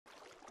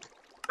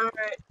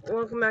Alright,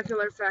 welcome back to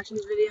another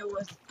Fractions video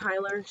with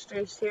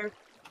TylerStrqfes here.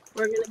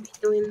 We're going to be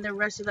doing the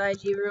rest of the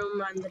IG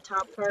room on the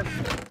top part.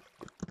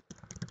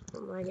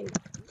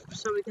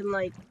 So we can,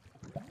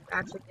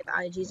 actually get the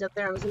IGs up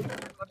there. I was going to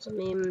watch a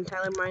meme and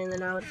Tyler mining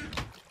it out.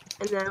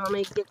 And then when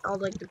we get all,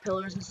 the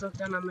pillars and stuff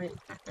done, I might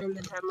end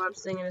the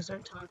time-lapse thing and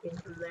start talking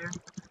from there.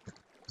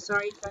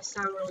 Sorry if I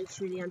sound really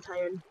shitty, I'm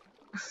tired.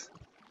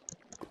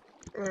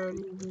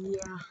 And,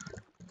 yeah.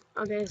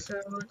 Okay,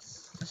 so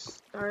let's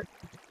start.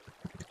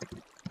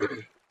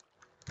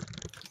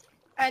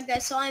 Alright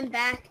guys, so I'm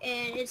back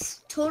and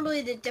it's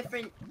totally the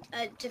different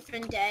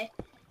day.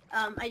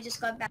 I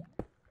just got back,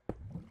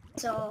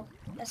 so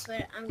that's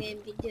what I'm going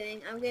to be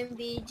doing. I'm going to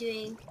be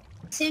doing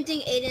the same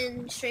thing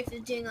TylerStrqfes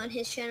is doing on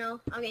his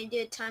channel. I'm going to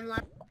do a time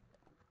lapse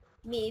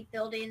me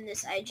building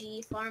this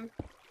IG farm.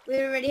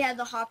 We already have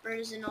the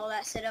hoppers and all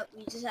that set up.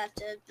 We just have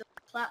to build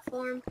a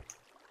platform.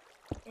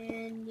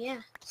 And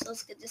yeah, so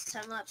let's get this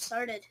time lapse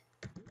started.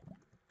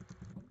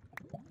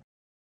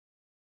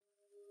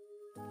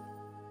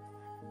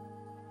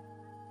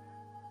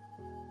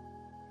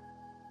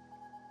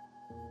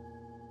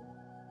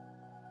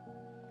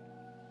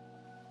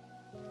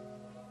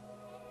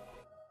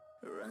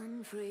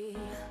 Run free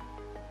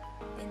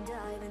and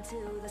dive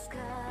into the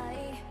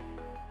sky.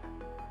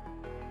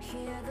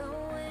 Hear the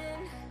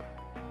wind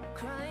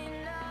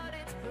crying out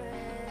its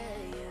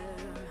prayer.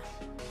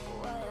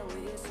 Why are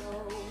we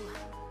so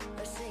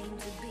ashamed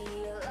to be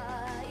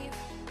alive?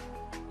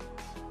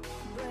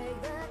 Break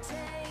the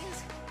chains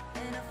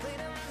and our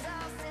freedom's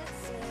ours to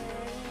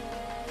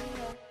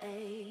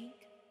take.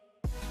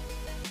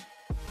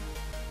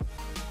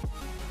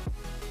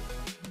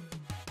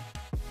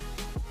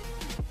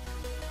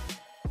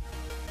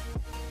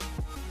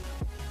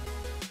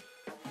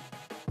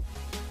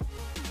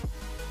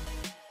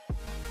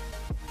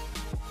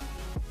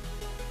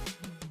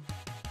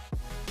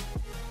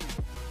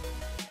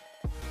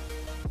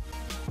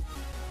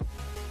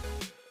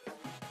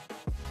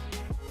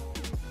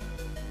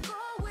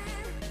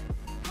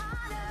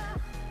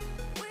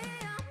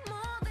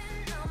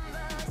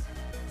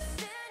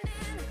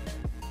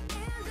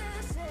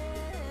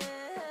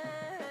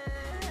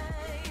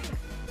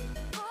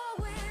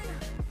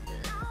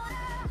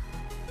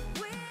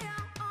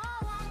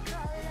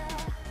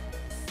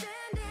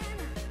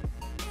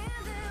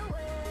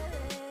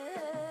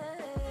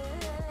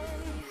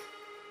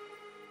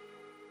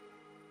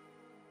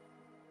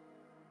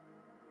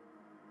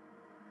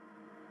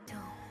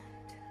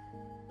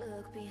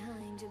 Look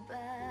behind your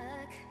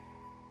back.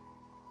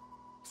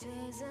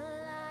 Chase a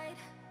light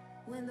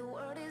when the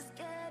world is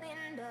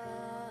getting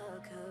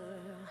darker.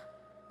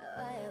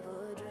 I have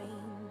a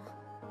dream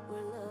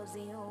where love's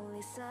the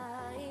only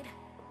side.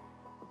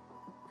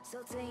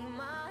 So take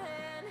my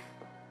hand,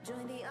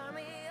 join the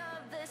army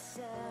of the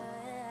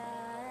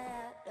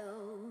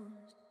shadows.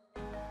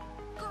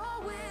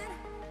 Going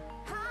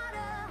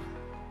harder,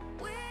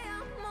 we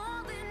are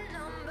more than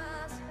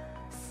numbers.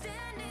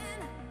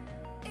 Standing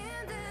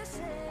in the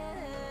shade,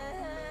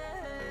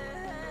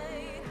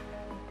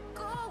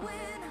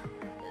 going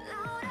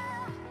louder.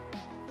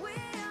 We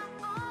are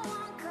all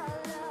one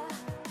color,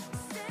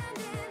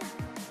 standing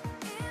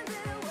in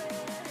the way.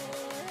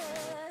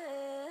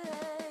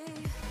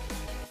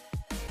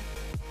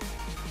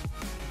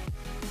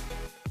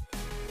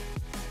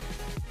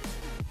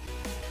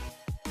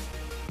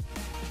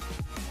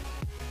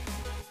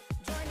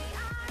 Join the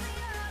army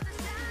of the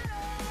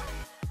shadow.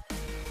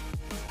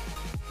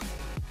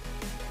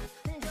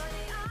 Join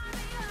the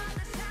army of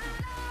the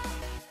shadow.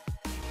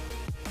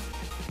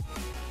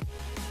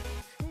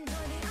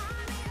 Join the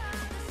army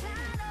of the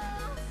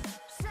shadows,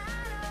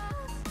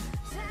 shadows,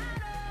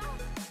 shadows.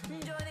 Join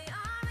the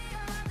army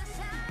of the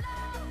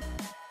shadows.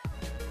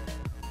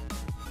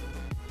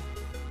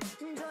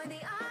 Join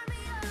the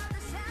army of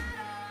the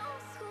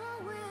shadows.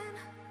 Going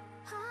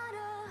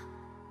harder.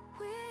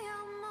 We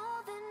are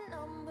more than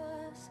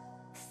numbers.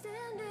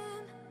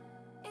 Standing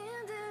in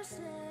their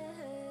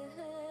shade.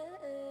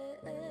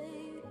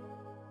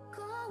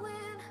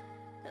 Going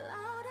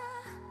louder.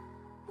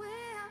 We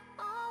are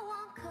all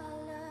one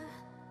color,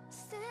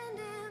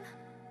 standing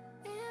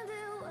in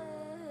the way.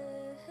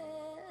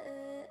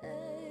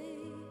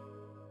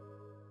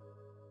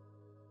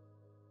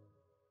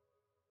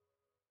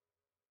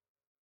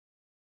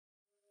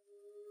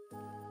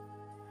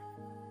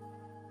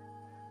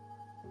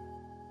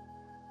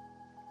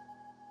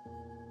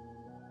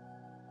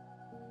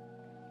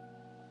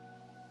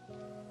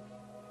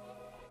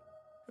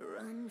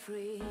 Run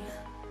free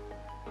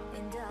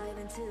and dive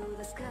into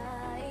the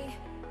sky.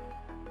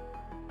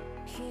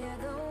 Hear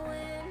the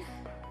wind.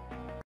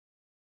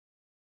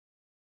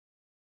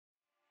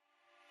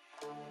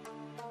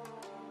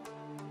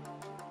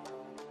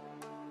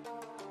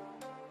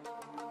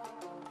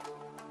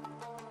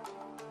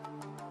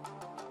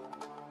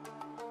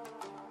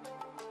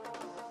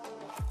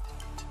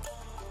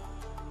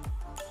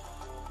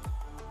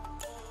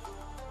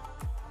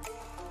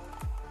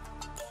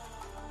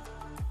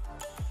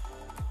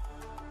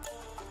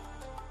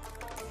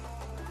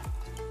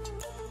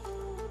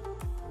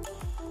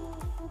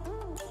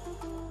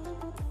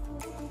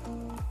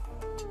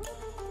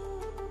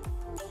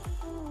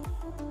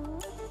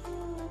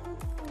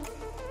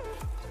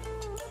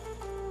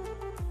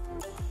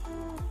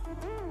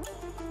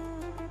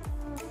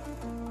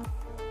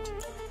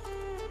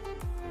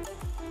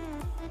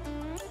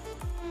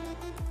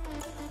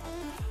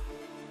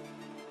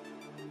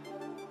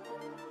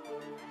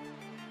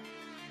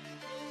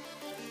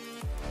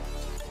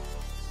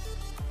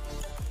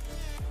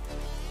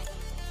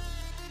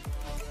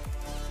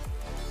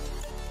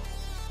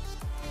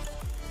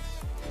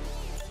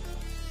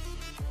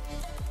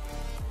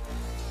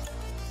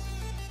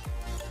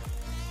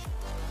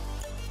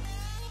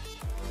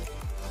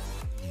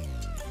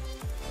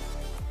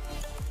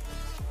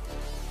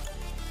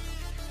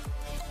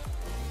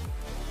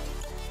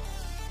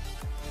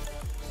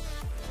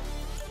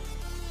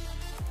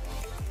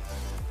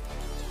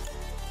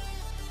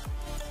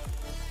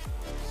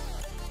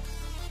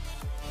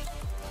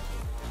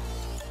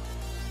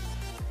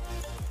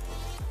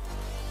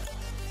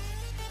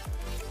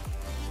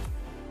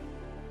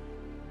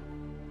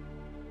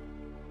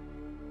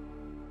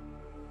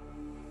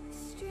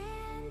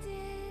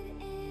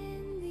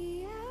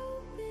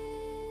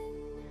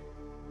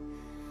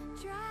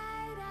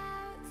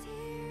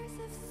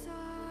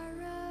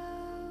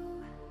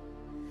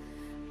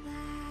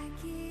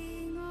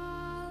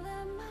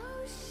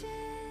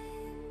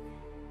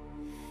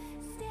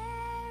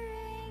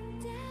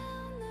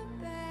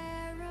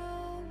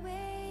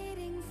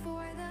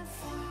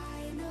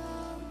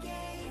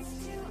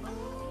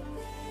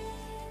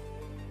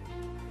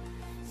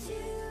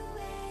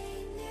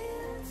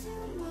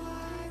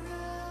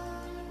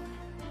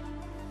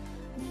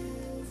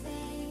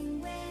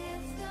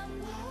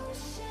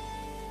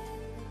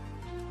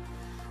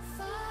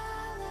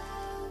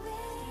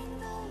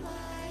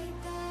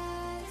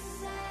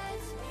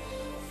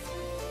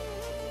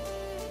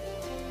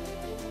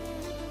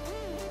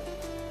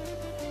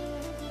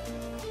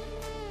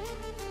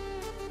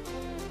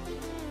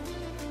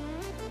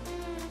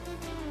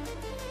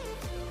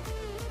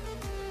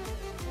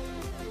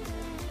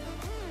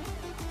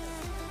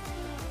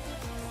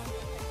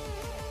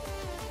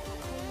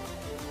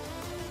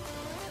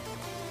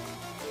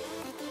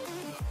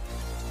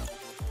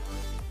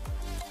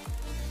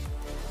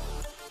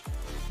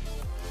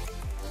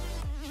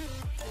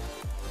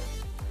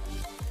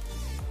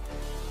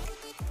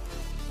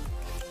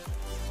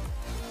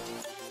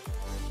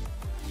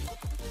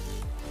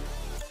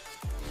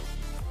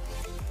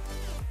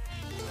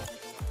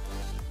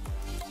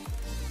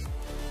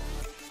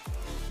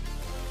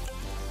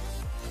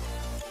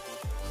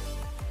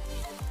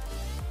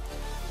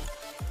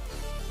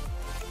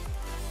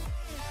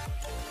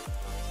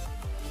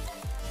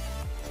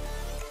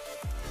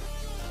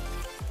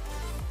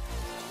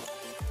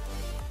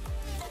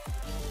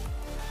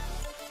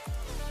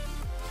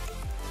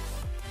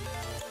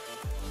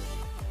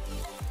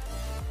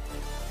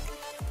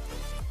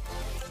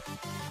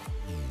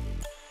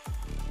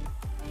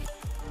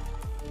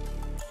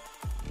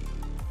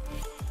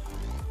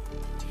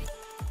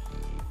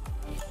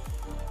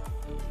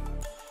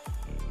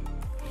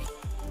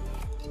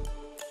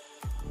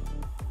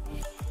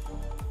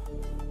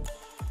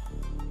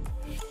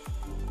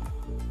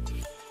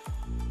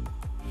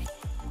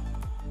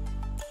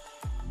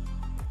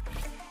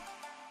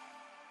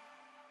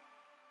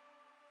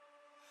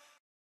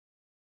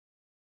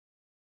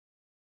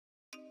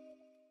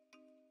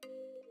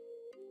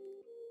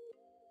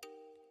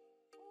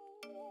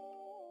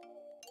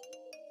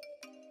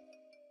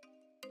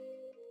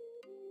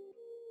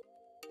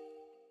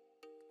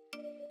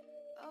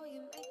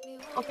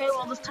 Okay,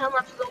 well this time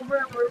lapse is over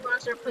and we're going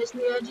to start placing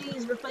the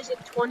IGs. We're placing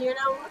 20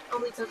 now,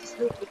 only because this is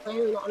a new plane,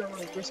 we don't want to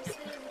really risk it.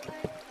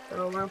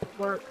 So we're going to put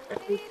more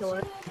every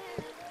pillar.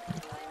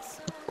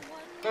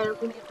 And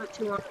if we need to put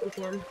 2 on it, we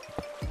can.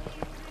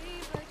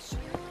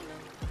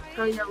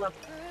 How many left?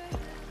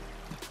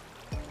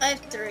 I have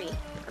 3. I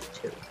have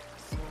 2.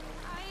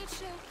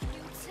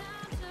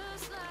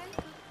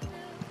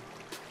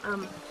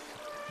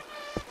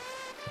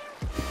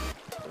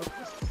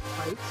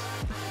 Spikes.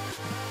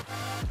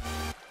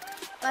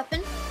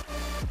 Weapon?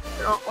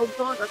 They're all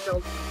built or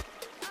built?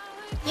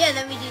 Yeah,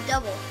 then we do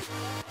double.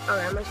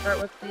 Okay, I'm gonna start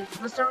with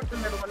these. Let's start with the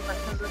middle one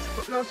because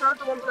that's no, start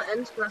with the ones that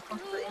ends because that's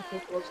close to the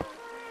AK tools.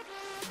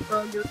 So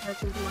I'll do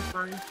attention to my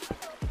spine.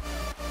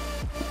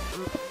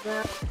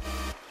 That.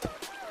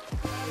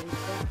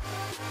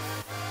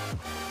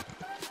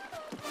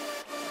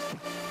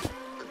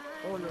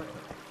 Oh no.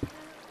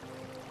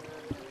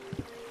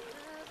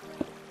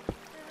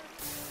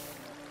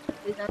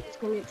 That is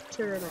gonna get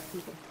tearing at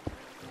people.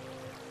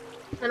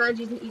 10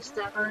 IGs in each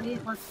stack already.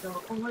 Let's go.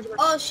 Oh, where's my...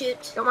 Oh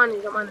shoot. Don't mind me,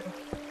 don't mind me.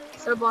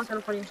 Instead of blocking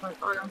a funny shot.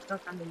 Oh no, I'm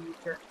stuck on the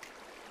user.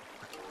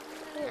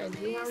 Hey,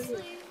 IG, how are you?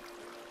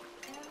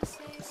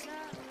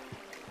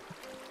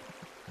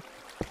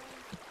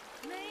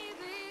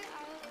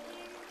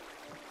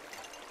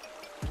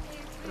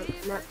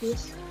 That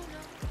piece.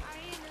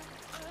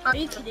 Are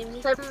you kidding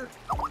me? 7.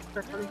 Oh,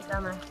 they're coming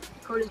down there.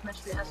 Cody's meant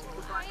to be asking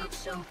for black up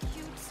still.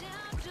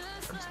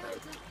 I'm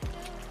spite.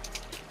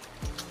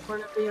 We're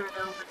gonna be right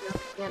now,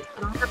 but yeah, I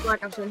don't have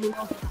black up soon. He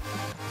knows.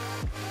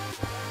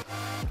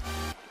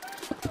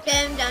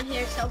 Okay, I'm down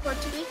here.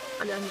 Teleport to me.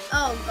 I'm down here.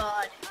 Oh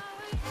god.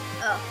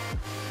 Oh.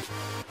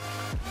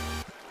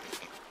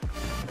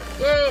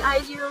 Yay,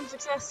 IG room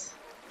success.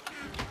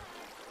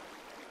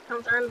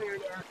 Comes earlier,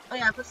 yeah. Oh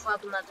yeah, I put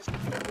slap on that just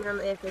to on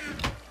the AK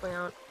going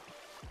out.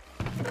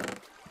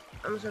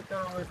 I'm just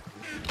gonna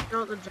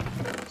throw the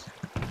jumps.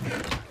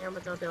 Yeah,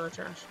 but throw the other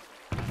trash.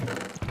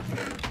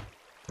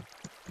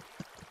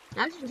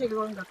 That actually didn't take as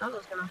long as I thought it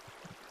was gonna.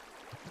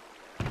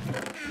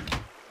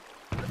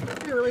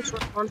 It's a really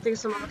short one. I think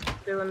some other stuff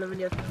to do in the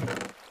video.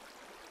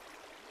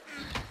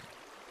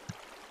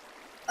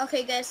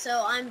 Okay guys,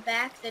 so I'm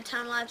back. The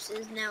time lapse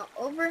is now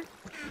over.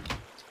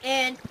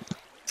 And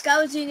this guy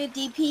was doing a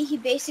DP. He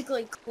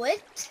basically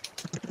clicked.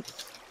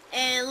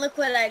 And look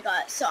what I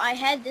got. So I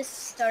had this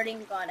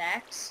starting God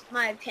axe.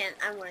 My pant,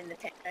 I'm wearing the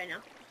pant right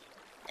now.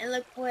 And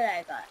look what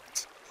I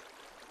got.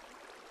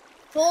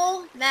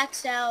 Full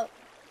maxed out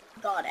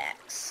God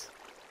axe.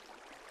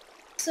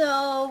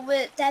 So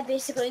what that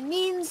basically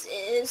means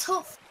is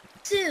hopefully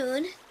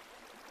soon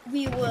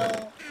we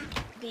will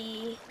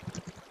be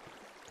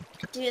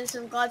doing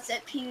some God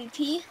set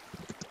PvP.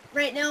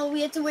 Right now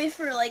we have to wait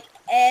for like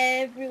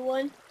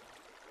everyone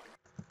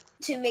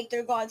to make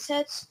their God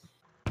sets.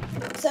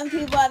 Some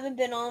people haven't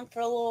been on for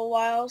a little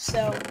while,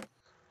 so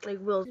Like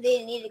Will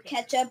they need to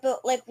catch up.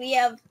 But like we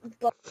have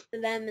books for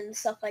them and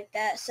stuff like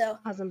that. So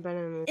hasn't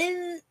been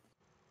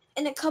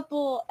in a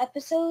couple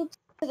episodes,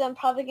 because I'm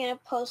probably gonna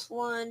post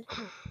one.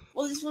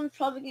 Well, this one's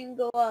probably gonna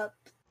go up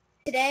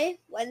today,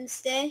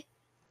 Wednesday,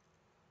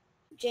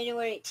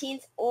 January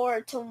 18th,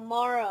 or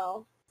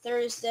tomorrow,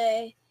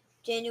 Thursday,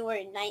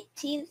 January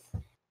 19th.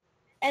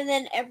 And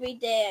then every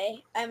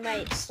day I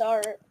might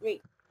start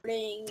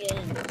recording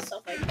and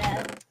stuff like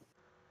that.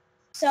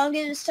 So I'm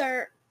gonna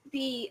start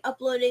be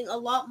uploading a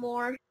lot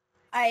more.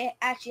 I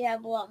actually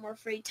have a lot more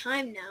free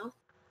time now.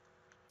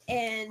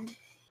 And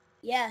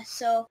yeah,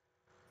 so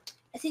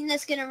I think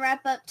that's gonna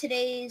wrap up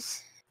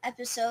today's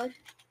episode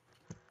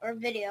or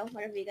video,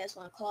 whatever you guys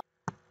want to call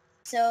it.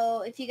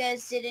 So if you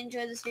guys did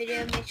enjoy this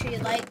video, make sure you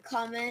like,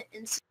 comment,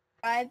 and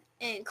subscribe,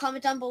 and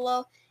comment down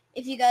below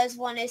if you guys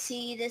want to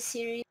see this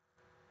series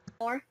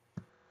more.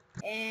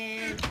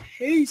 And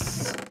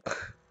peace.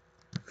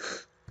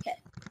 Okay,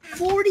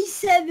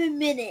 47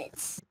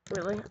 minutes.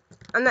 Really?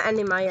 I'm not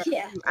ending my.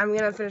 Yeah. I'm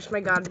gonna finish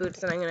my God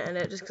boots and I'm gonna end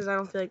it just because I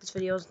don't feel like this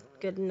video is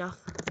good enough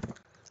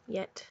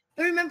yet.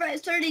 But remember, I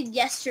started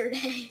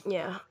yesterday.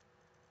 Yeah.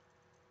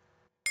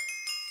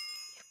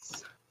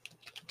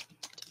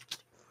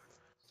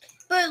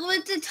 But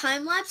with the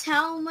time lapse,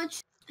 how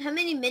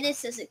many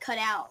minutes does it cut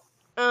out?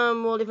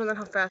 Well, depends on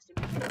how fast you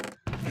go.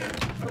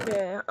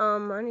 Okay,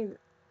 I need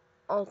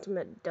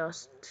ultimate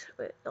dust.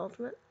 Wait,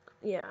 ultimate?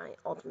 Yeah, I need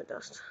ultimate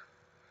dust.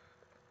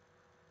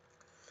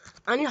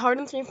 I need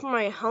hardened 3 for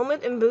my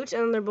helmet and boots,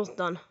 and they're both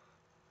done.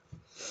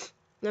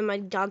 Then my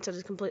God set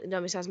is completely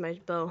done besides my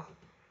bow.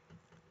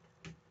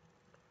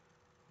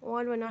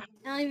 Why do I not?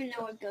 I don't even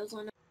know what goes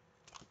on.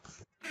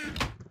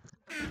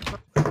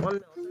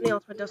 1 mil. I need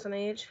ultimate dust on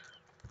age.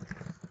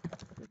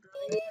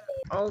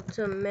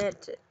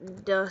 Ultimate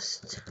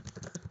dust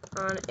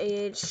on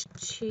age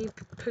cheap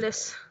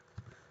plus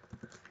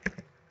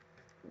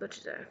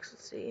butcher's axe.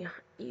 Let's see.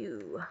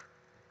 You.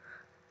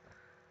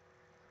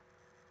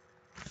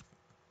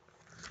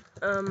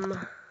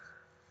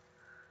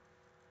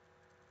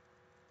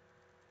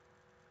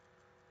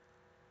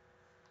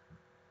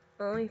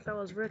 Only if I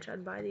was rich,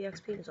 I'd buy the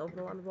XP and just open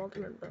a lot of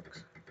ultimate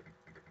books.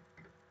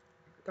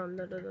 Dun,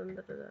 dun, dun, dun,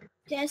 dun, dun.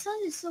 That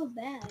sounded so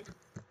bad.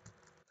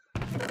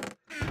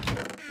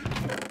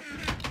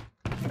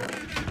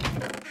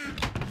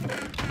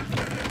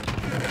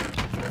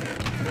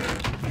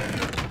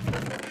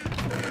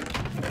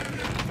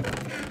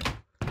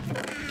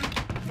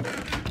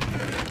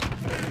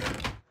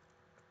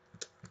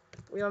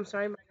 Well, I'm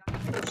sorry, but I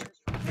got the pictures.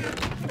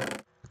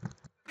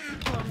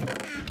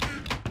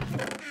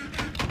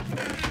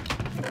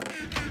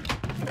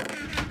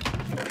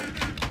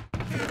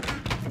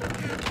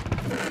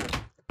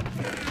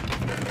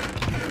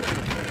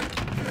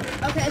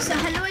 Okay, so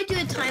how do I do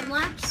a time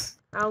lapse?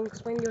 I'll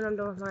explain to you when I'm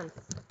done with mine.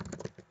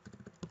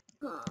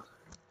 Huh.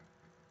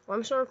 Well,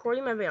 I'm still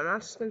recording my video. I'm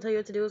not just gonna tell you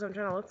what to do as I'm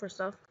trying to look for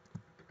stuff.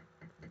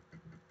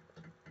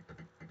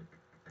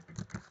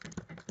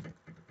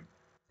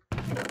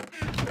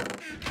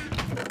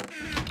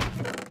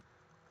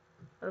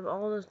 Out of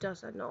all this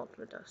dust, I had no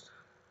ultimate dust.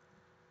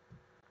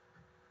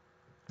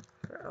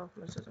 Oh,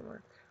 this doesn't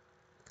work.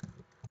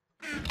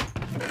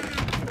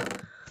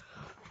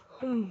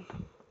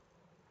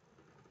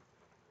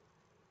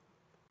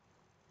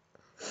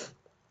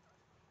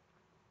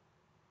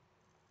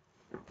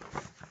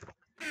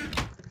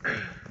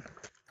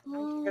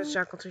 Here's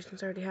Shackleton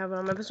since I already have it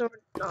on my episode.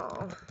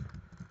 No.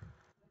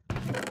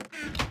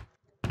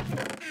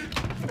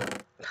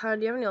 How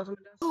do you have any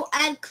ultimate dust? Oh,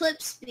 add clip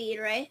speed,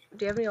 right?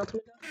 Do you have any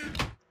ultimate dust?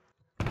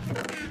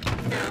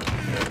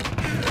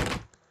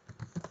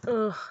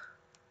 No. Ugh.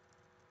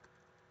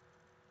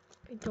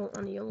 I don't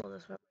want to yellow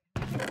this way.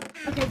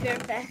 Okay, very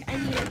back. I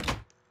need it.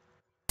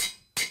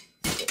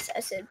 Yes, I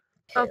said.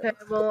 Okay,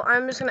 well,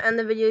 I'm just gonna end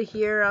the video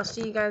here. I'll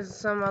see you guys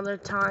some other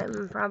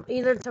time, probably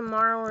either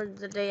tomorrow or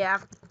the day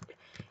after,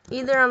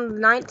 either on the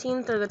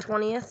 19th or the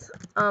 20th.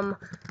 I'm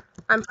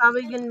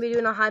probably gonna be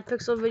doing a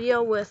Hypixel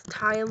video with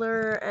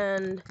Tyler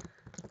and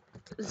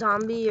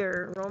Zombie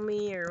or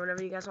Romy or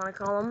whatever you guys want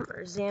to call him,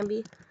 or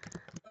Zambi.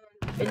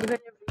 It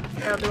depends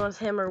if I'll do with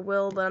him or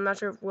Will, but I'm not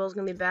sure if Will's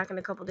gonna be back in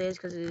a couple days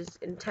because he's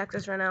in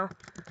Texas right now.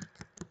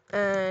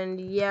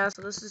 And yeah,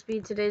 so this has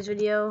been today's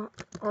video.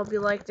 Hope you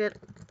liked it.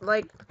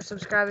 Like,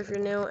 subscribe if you're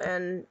new,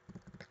 and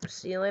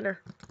see you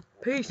later.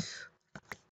 Peace.